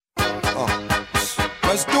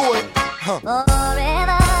Let's do it.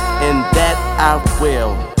 And that I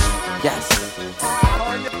will. Yes.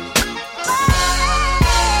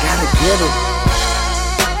 Gotta get him.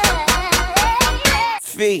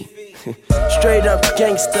 Fee. Straight up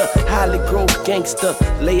gangster, highly growth gangster.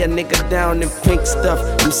 Lay a nigga down in pink stuff.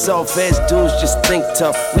 Them soft ass dudes just think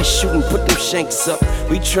tough. We shootin', put them shanks up.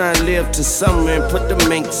 We tryin' live to summer and put the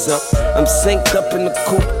minks up. I'm synced up in the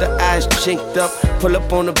coupe, the eyes chinked up. Pull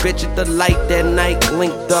up on a bitch at the light that night,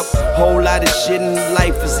 linked up. Whole lot of shit in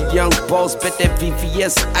life as a young boss. Bet that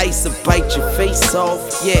VVS ice will bite your face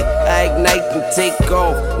off. Yeah, I ignite and take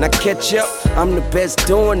off. Now catch up, I'm the best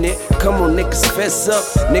doing it. Come on, niggas, fess up.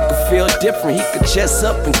 Nigga feel different, he could chest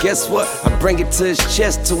up. And guess what? I bring it to his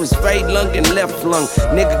chest, to his right lung and left lung.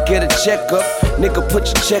 Nigga get a checkup, nigga put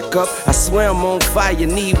your check up. I swear I'm on fire,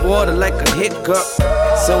 need water like a hiccup.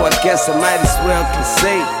 So I guess I might as well can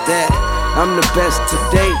say that I'm the best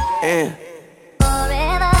today, and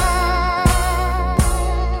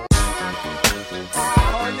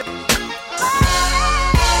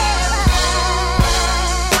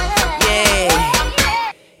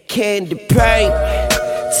yeah, candy paint.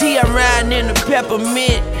 See, I'm riding in the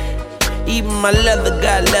peppermint. Even my leather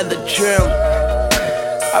got leather trim.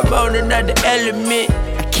 I'm on another element.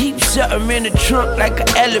 I keep something in the trunk like an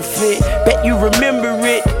elephant. Bet you remember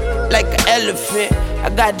it like an elephant. I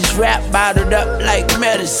got this rap bottled up like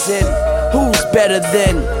medicine. Who's better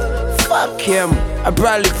than? Fuck him. I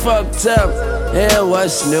probably fucked up. Yeah,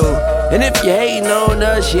 what's new? And if you hating on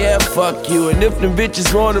us, yeah, fuck you. And if them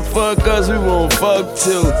bitches wanna fuck us, we won't fuck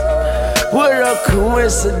too. What a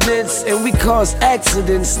coincidence, and we cause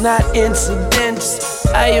accidents, not incidents.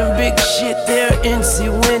 I am big shit, they're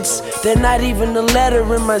incidents. They're not even a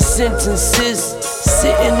letter in my sentences.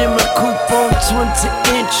 Sitting in my coupe on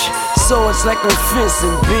 20-inch, so it's like I'm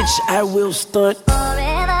fencing, bitch, I will stunt.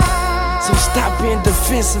 So stop being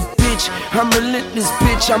defensive, bitch. I'm relentless,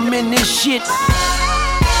 bitch, I'm in this shit.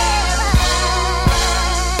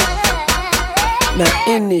 Not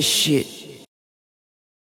in this shit.